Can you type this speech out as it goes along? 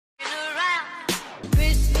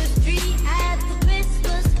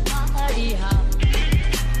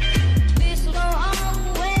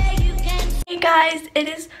guys, it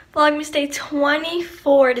is Vlogmas day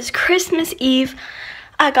 24. It is Christmas Eve.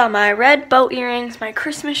 I got my red bow earrings, my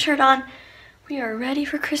Christmas shirt on. We are ready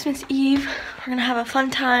for Christmas Eve. We're gonna have a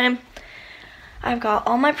fun time. I've got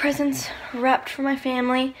all my presents wrapped for my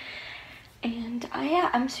family. And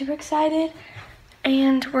I'm super excited.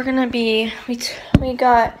 And we're gonna be, we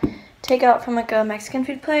got takeout from like a Mexican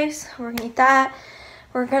food place. We're gonna eat that.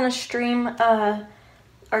 We're gonna stream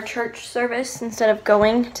our church service instead of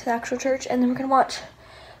going to the actual church, and then we're gonna watch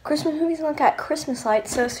Christmas movies and look at Christmas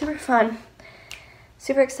lights. So super fun,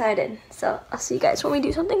 super excited. So I'll see you guys when we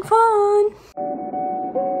do something fun.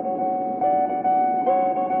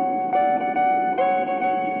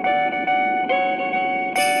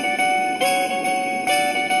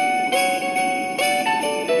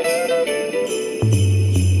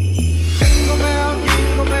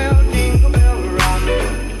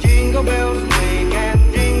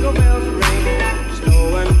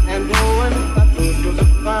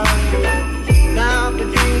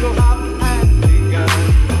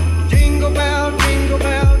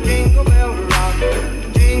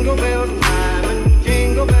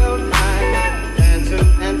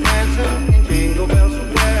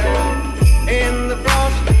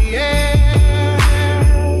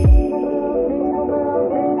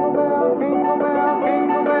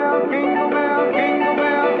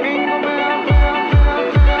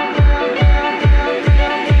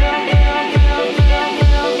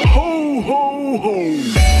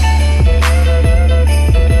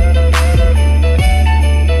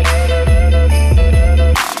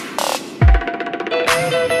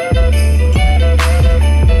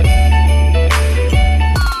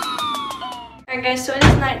 Guys, so it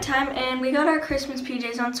is nighttime and we got our Christmas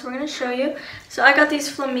PJs on, so we're gonna show you. So I got these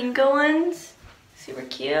flamingo ones, super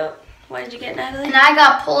cute. What did you get, Natalie? And I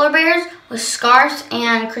got polar bears with scarves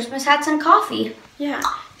and Christmas hats and coffee. Yeah,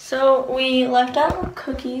 so we left out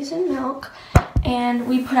cookies and milk and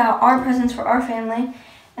we put out our presents for our family.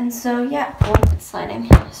 And so yeah, it's sliding.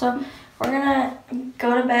 So we're gonna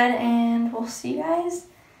go to bed and we'll see you guys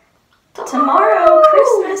tomorrow.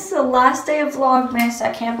 Christmas, the last day of Vlogmas.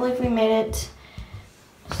 I can't believe we made it.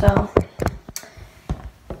 So,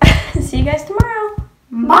 see you guys tomorrow.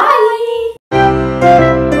 Bye.